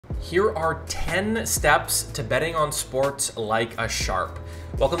Here are 10 steps to betting on sports like a sharp.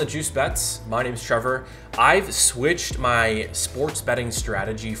 Welcome to Juice Bets. My name's Trevor. I've switched my sports betting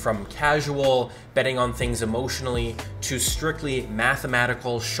strategy from casual betting on things emotionally to strictly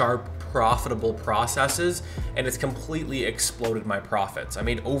mathematical, sharp, profitable processes, and it's completely exploded my profits. I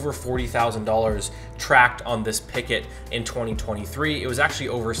made over $40,000 tracked on this picket in 2023. It was actually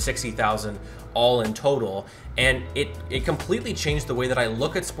over $60,000 all in total, and it completely changed the way that I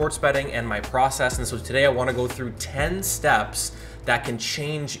look at sports betting and my process. And so today I want to go through 10 steps that can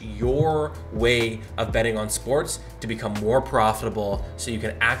change your way of betting on sports to become more profitable so you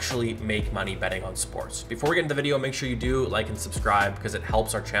can actually make money betting on sports. Before we get into the video, make sure you do like and subscribe because it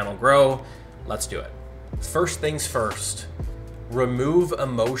helps our channel grow. Let's do it. First things first, remove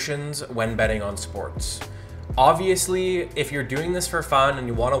emotions when betting on sports. Obviously, if you're doing this for fun and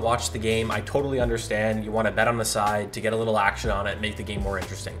you want to watch the game, I totally understand. You want to bet on the side to get a little action on it, make the game more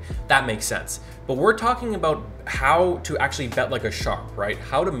interesting. That makes sense. But we're talking about how to actually bet like a sharp, right?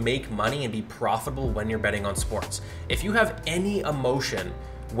 How to make money and be profitable when you're betting on sports. If you have any emotion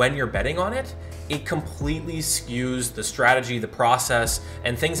when you're betting on it, it completely skews the strategy, the process,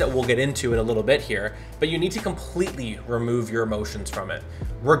 and things that we'll get into in a little bit here, but you need to completely remove your emotions from it.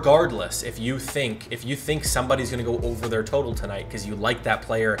 Regardless, if you think somebody's gonna go over their total tonight because you like that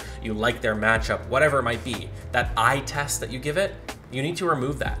player, you like their matchup, whatever it might be, that eye test that you give it, you need to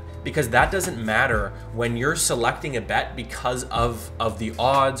remove that. Because that doesn't matter when you're selecting a bet because of the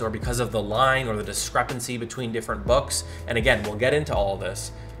odds or because of the line or the discrepancy between different books. And again, we'll get into all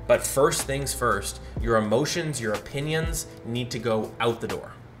this. But first things first, your emotions, your opinions need to go out the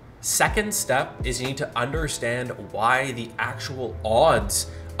door. Second step is you need to understand why the actual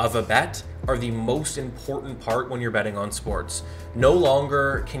odds of a bet are the most important part when you're betting on sports. No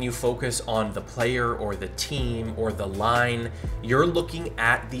longer can you focus on the player or the team or the line. You're looking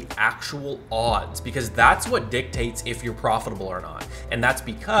at the actual odds because that's what dictates if you're profitable or not. And that's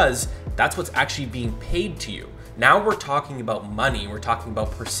because that's what's actually being paid to you. Now we're talking about money, we're talking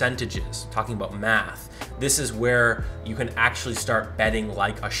about percentages, talking about math. This is where you can actually start betting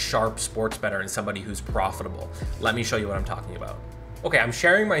like a sharp sports bettor and somebody who's profitable. Let me show you what I'm talking about. Okay, I'm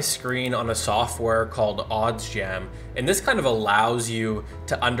sharing my screen on a software called OddsJam, and this kind of allows you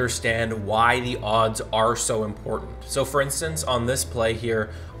to understand why the odds are so important. So for instance, on this play here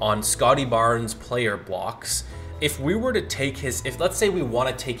on Scotty Barnes player blocks, if we were to take his, let's say we want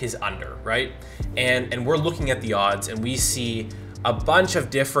to take his under, right? And we're looking at the odds and we see a bunch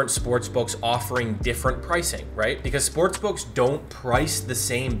of different sports books offering different pricing, right? Because sports books don't price the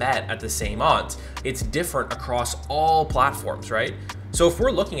same bet at the same odds. It's different across all platforms, right? So if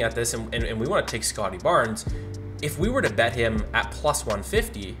we're looking at this and we want to take Scotty Barnes, if we were to bet him at plus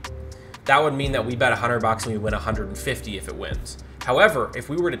 150, that would mean that we bet $100 and we win 150 if it wins. However, if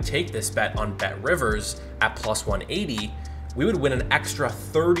we were to take this bet on Bet Rivers at plus 180, we would win an extra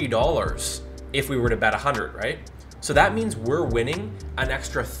 $30 if we were to bet 100, right? So that means we're winning an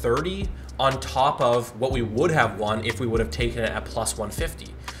extra 30 on top of what we would have won if we would have taken it at plus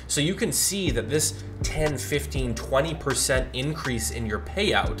 150. So you can see that this 10, 15, 20% increase in your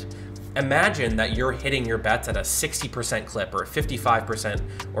payout, imagine that you're hitting your bets at a 60% clip or a 55%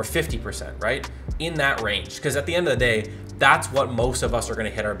 or 50%, right? In that range. Because at the end of the day, that's what most of us are going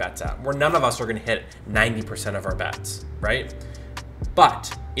to hit our bets at. Where none of us are going to hit 90% of our bets, right?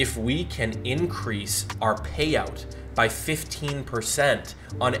 But if we can increase our payout by 15%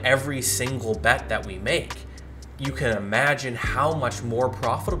 on every single bet that we make, you can imagine how much more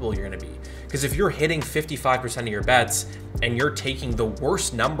profitable you're going to be. Because if you're hitting 55% of your bets and you're taking the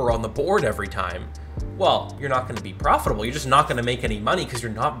worst number on the board every time, well, you're not going to be profitable. You're just not going to make any money because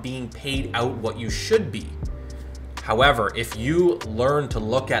you're not being paid out what you should be. However, if you learn to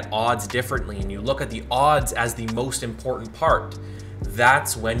look at odds differently and you look at the odds as the most important part,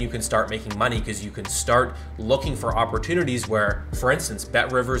 that's when you can start making money because you can start looking for opportunities where, for instance,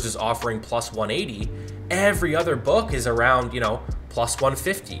 Bet Rivers is offering plus 180. Every other book is around, plus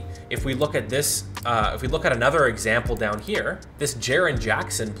 150. If we look at this, if we look at another example down here, this Jaren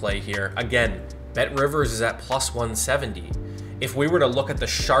Jackson play here, again, Bet Rivers is at plus 170. If we were to look at the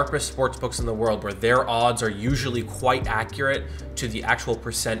sharpest sports books in the world where their odds are usually quite accurate to the actual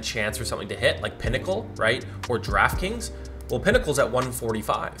percent chance for something to hit, like Pinnacle, right? Or DraftKings, well, Pinnacle's at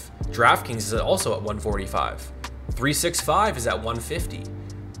 145. DraftKings is also at 145. 365 is at 150.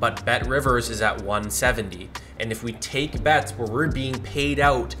 But Bet Rivers is at 170. And if we take bets where we're being paid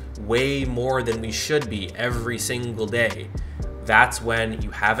out way more than we should be every single day, that's when you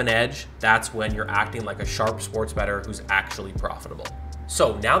have an edge. That's when you're acting like a sharp sports bettor who's actually profitable.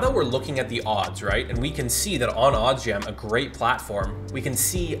 So now that we're looking at the odds, right, and we can see that on OddsJam, a great platform, we can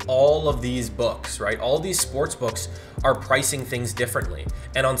see all of these books, right? All these sports books are pricing things differently.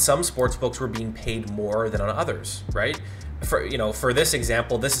 And on some sports books, we're being paid more than on others, right? For this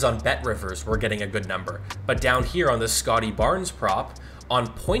example, this is on Bet Rivers, we're getting a good number. But down here on this Scotty Barnes prop, on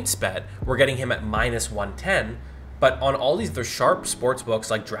PointsBet, we're getting him at -110. But on all these other sharp sports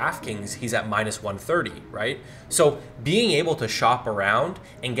books like DraftKings, he's at -130, right? So being able to shop around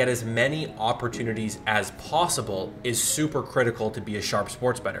and get as many opportunities as possible is super critical to be a sharp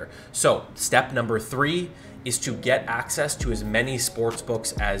sports bettor. So step number 3 is to get access to as many sports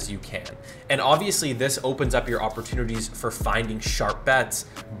books as you can. And obviously this opens up your opportunities for finding sharp bets,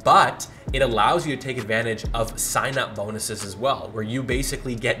 but it allows you to take advantage of sign-up bonuses as well, where you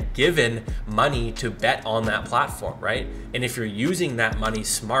basically get given money to bet on that platform, right? And if you're using that money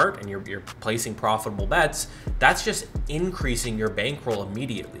smart and you're placing profitable bets, that's just increasing your bankroll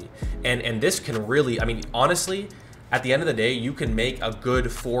immediately. And this can really, I mean, honestly, at the end of the day, you can make a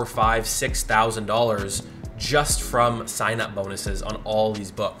good $4,000, $5,000, $6,000 just from sign-up bonuses on all these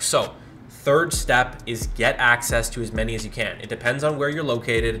books. So third step is get access to as many as you can. It depends on where you're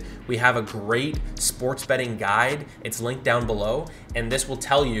located. We have a great sports betting guide. It's linked down below, and this will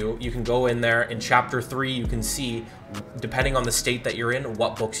tell you, you can go in there in chapter 3, you can see, depending on the state that you're in,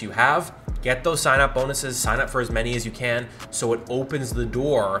 what books you have. Get those sign-up bonuses, sign up for as many as you can, so it opens the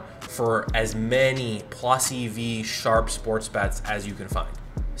door for as many plus EV sharp sports bets as you can find.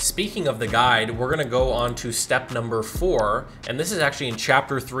 Speaking of the guide, we're gonna go on to step number 4, and this is actually in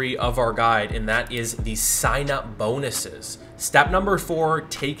chapter 3 of our guide, and that is the sign-up bonuses. Step number 4,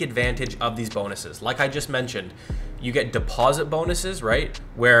 take advantage of these bonuses. Like I just mentioned, you get deposit bonuses, right?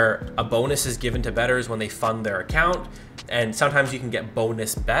 Where a bonus is given to bettors when they fund their account, and sometimes you can get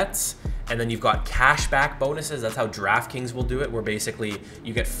bonus bets. And then you've got cashback bonuses. That's how DraftKings will do it, where basically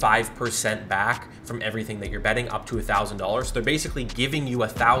you get 5% back from everything that you're betting up to $1,000. So they're basically giving you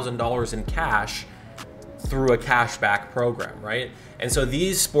 $1,000 in cash through a cashback program, right? And so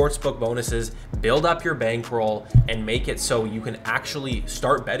these sportsbook bonuses build up your bankroll and make it so you can actually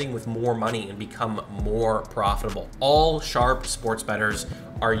start betting with more money and become more profitable. All sharp sports bettors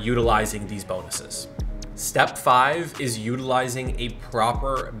are utilizing these bonuses. Step 5 is utilizing a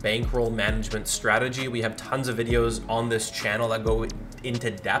proper bankroll management strategy. We have tons of videos on this channel that go into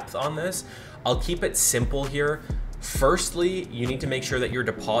depth on this. I'll keep it simple here. Firstly, you need to make sure that you're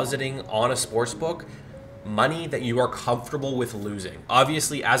depositing on a sportsbook money that you are comfortable with losing.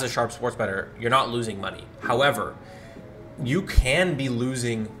 Obviously, as a sharp sports bettor, you're not losing money. However, you can be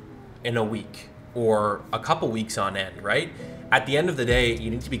losing in a week or a couple weeks on end, right? At the end of the day, you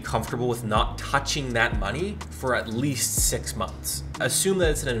need to be comfortable with not touching that money for at least 6 months. Assume that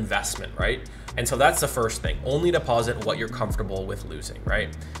it's an investment, right? And so that's the first thing. Only deposit what you're comfortable with losing,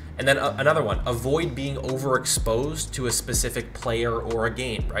 right? And then another one, avoid being overexposed to a specific player or a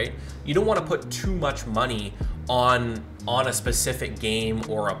game, right? You don't want to put too much money on a specific game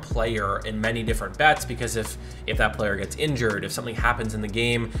or a player in many different bets, because if that player gets injured, if something happens in the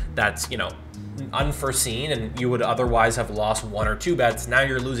game that's, unforeseen and you would otherwise have lost 1 or 2 bets, now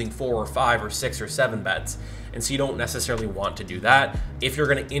you're losing 4 or 5 or 6 or 7 bets. And so you don't necessarily want to do that. If you're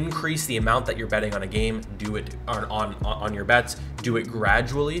going to increase the amount that you're betting on a game, do it on your bets, do it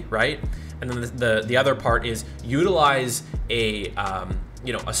gradually, right? And then the other part is utilize a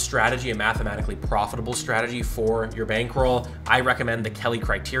strategy, a mathematically profitable strategy for your bankroll. I recommend the Kelly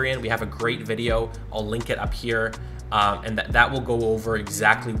criterion. We have a great video. I'll link it up here. And that will go over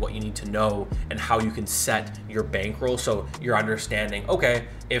exactly what you need to know and how you can set your bankroll, so you're understanding, okay,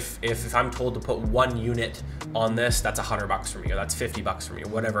 if I'm told to put 1 unit on this, that's $100 for me, or that's $50 for me, or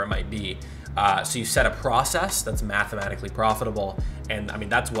whatever it might be. So you set a process that's mathematically profitable, and I mean,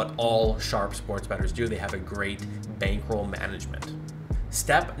 that's what all sharp sports bettors do. They have a great bankroll management.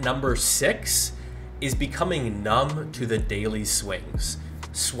 Step number 6 is becoming numb to the daily swings.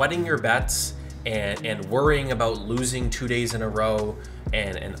 Sweating your bets and worrying about losing 2 days in a row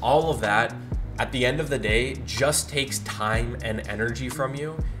and all of that, at the end of the day, just takes time and energy from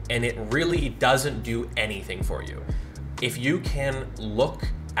you, and it really doesn't do anything for you. If you can look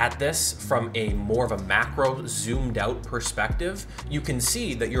at this from a more of a macro zoomed out perspective, you can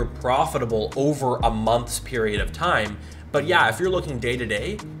see that you're profitable over a month's period of time. But yeah, if you're looking day to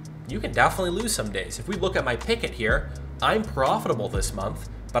day, you can definitely lose some days. If we look at my picket here, I'm profitable this month,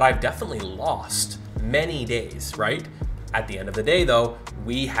 but I've definitely lost many days, right? At the end of the day though,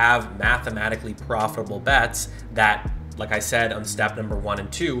 we have mathematically profitable bets that, like I said on step number 1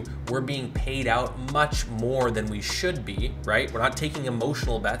 and 2, we're being paid out much more than we should be, right? We're not taking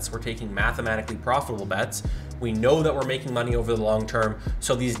emotional bets, we're taking mathematically profitable bets. We know that we're making money over the long term.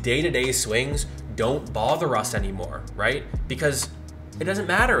 So these day-to-day swings don't bother us anymore, right? Because it doesn't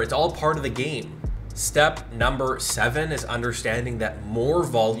matter. It's all part of the game. Step number 7 is understanding that more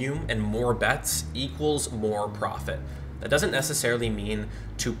volume and more bets equals more profit. That doesn't necessarily mean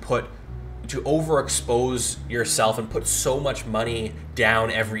to overexpose yourself and put so much money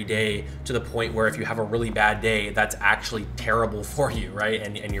down every day to the point where if you have a really bad day, that's actually terrible for you, right?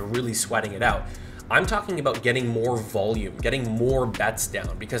 And you're really sweating it out. I'm talking about getting more volume, getting more bets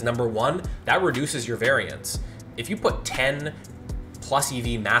down, because number 1, that reduces your variance. If you put 10 plus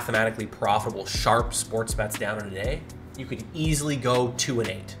EV mathematically profitable sharp sports bets down in a day, you could easily go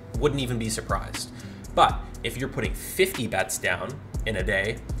 2-8. Wouldn't even be surprised. But if you're putting 50 bets down in a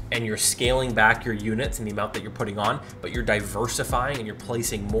day and you're scaling back your units and the amount that you're putting on, but you're diversifying and you're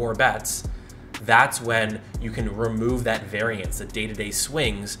placing more bets, that's when you can remove that variance, the day-to-day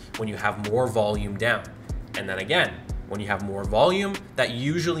swings, when you have more volume down. And then again, when you have more volume, that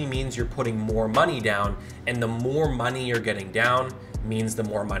usually means you're putting more money down, and the more money you're getting down means the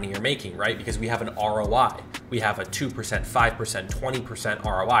more money you're making, right? Because we have an ROI. We have a 2%, 5%, 20%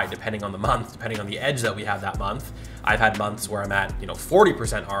 ROI, depending on the month, depending on the edge that we have that month. I've had months where I'm at,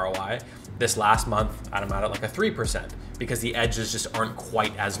 40% ROI. This last month, I'm at like a 3% because the edges just aren't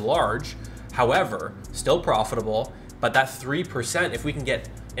quite as large. However, still profitable, but that 3%, if we can get,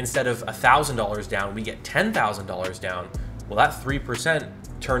 instead of $1,000 down, we get $10,000 down, well, that 3%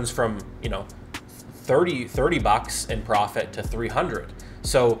 turns from, 30 bucks in profit to 300.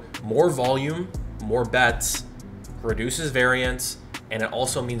 So more volume, more bets, reduces variance, and it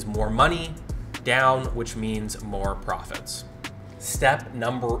also means more money down, which means more profits. Step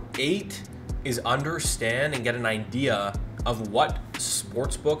number 8 is understand and get an idea of what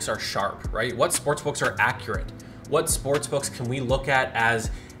sports books are sharp, right? What sports books are accurate? What sports books can we look at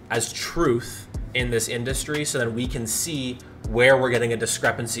as truth in this industry so that we can see where we're getting a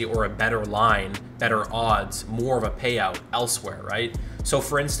discrepancy or a better line, better odds, more of a payout elsewhere, right? So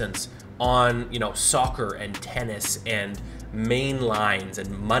for instance, on soccer and tennis and main lines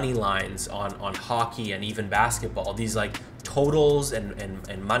and money lines on hockey and even basketball, these like totals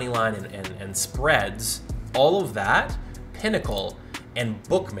and money line and spreads, all of that, Pinnacle and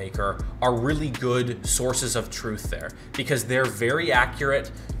Bookmaker are really good sources of truth there because they're very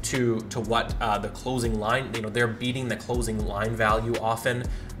accurate to what the closing line, they're beating the closing line value often.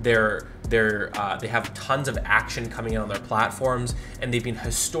 They have tons of action coming in on their platforms, and they've been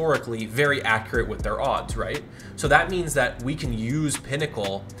historically very accurate with their odds, right? So that means that we can use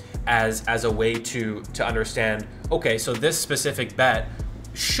Pinnacle as a way to understand, okay, so this specific bet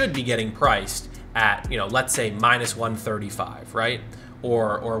should be getting priced at, let's say minus 135, right?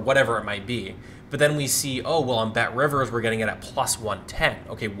 Or whatever it might be. But then we see, oh, well, on Bet Rivers, we're getting it at plus 110.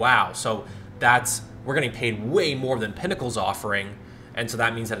 Okay, wow. So we're getting paid way more than Pinnacle's offering. And so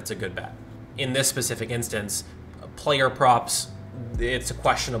that means that it's a good bet. In this specific instance, player props, it's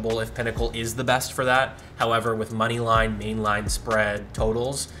questionable if Pinnacle is the best for that. However, with money line, main line, spread,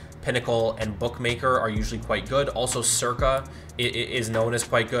 totals, Pinnacle and Bookmaker are usually quite good. Also, Circa is known as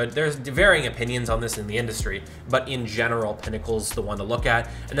quite good. There's varying opinions on this in the industry, but in general, Pinnacle's the one to look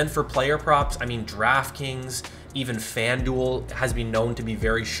at. And then for player props, I mean, DraftKings, even FanDuel has been known to be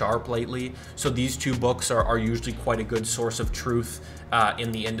very sharp lately. So these two books are usually quite a good source of truth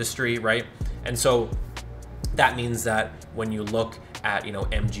in the industry, right? And so that means that when you look at,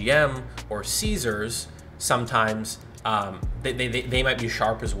 MGM or Caesars, sometimes they might be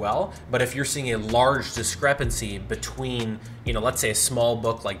sharp as well, but if you're seeing a large discrepancy between, let's say a small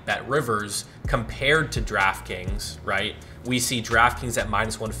book like Bet Rivers compared to DraftKings, right? We see DraftKings at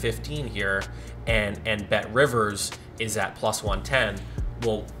minus 115 here, and Bet Rivers is at plus 110.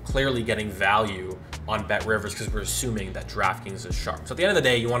 Well, clearly getting value on Bet Rivers because we're assuming that DraftKings is sharp. So at the end of the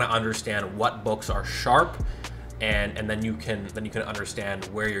day, you want to understand what books are sharp, and then you can understand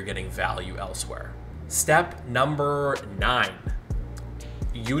where you're getting value elsewhere. Step number 9,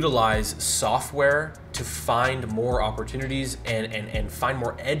 utilize software to find more opportunities and find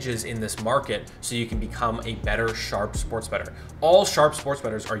more edges in this market so you can become a better sharp sports bettor. All sharp sports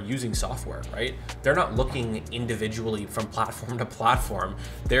bettors are using software, right? They're not looking individually from platform to platform.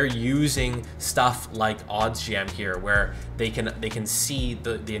 They're using stuff like OddsJam here, where they can see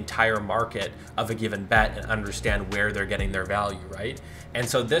the entire market of a given bet and understand where they're getting their value, right? And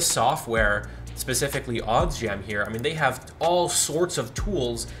so this software, specifically OddsJam here, I mean, they have all sorts of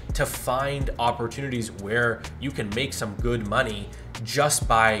tools to find opportunities where you can make some good money just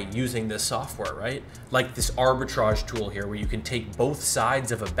by using this software, right? Like this arbitrage tool here, where you can take both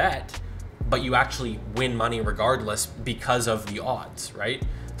sides of a bet, but you actually win money regardless because of the odds, right?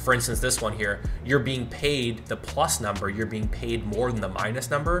 for instance, this one here, you're being paid the plus number, you're being paid more than the minus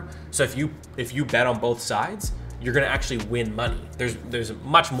number. So if you bet on both sides, you're gonna actually win money. There's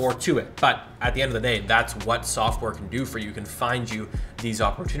much more to it, but at the end of the day, that's what software can do for you. It can find you these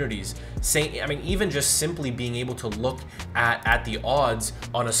opportunities. Even just simply being able to look at the odds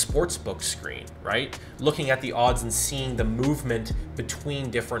on a sportsbook screen, right? Looking at the odds and seeing the movement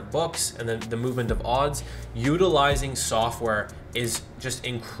between different books and then the movement of odds, utilizing software is just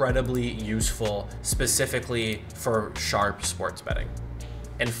incredibly useful, specifically for sharp sports betting.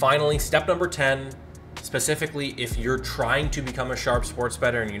 And finally, step number 10, specifically, if you're trying to become a sharp sports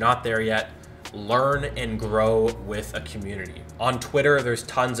bettor and you're not there yet, learn and grow with a community. On Twitter, there's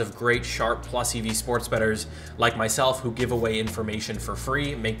tons of great sharp plus EV sports bettors like myself who give away information for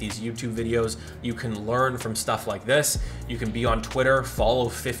free, make these YouTube videos. You can learn from stuff like this. You can be on Twitter, follow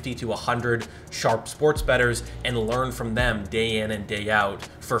 50 to 100 sharp sports bettors and learn from them day in and day out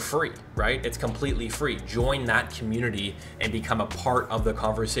for free, right? It's completely free. Join that community and become a part of the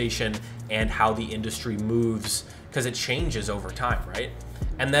conversation and how the industry moves, because it changes over time, right?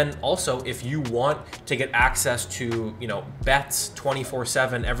 And then also, if you want to get access to, bets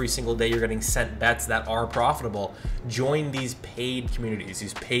 24/7, every single day you're getting sent bets that are profitable, join these paid communities,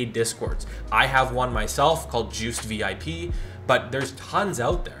 these paid Discords. I have one myself called Juiced VIP, but there's tons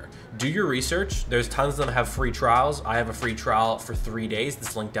out there. Do your research. There's tons of them that have free trials. I have a free trial for 3 days.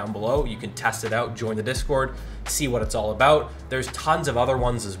 This link down below. You can test it out, join the Discord, see what it's all about. There's tons of other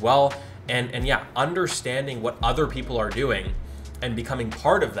ones as well. And yeah, understanding what other people are doing and becoming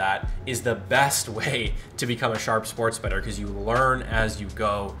part of that is the best way to become a sharp sports bettor, because you learn as you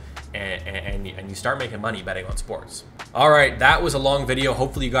go and you start making money betting on sports. All right, that was a long video.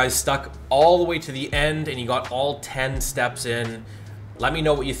 Hopefully you guys stuck all the way to the end and you got all 10 steps in. Let me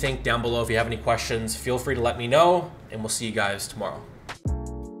know what you think down below. If you have any questions, feel free to let me know, and we'll see you guys tomorrow.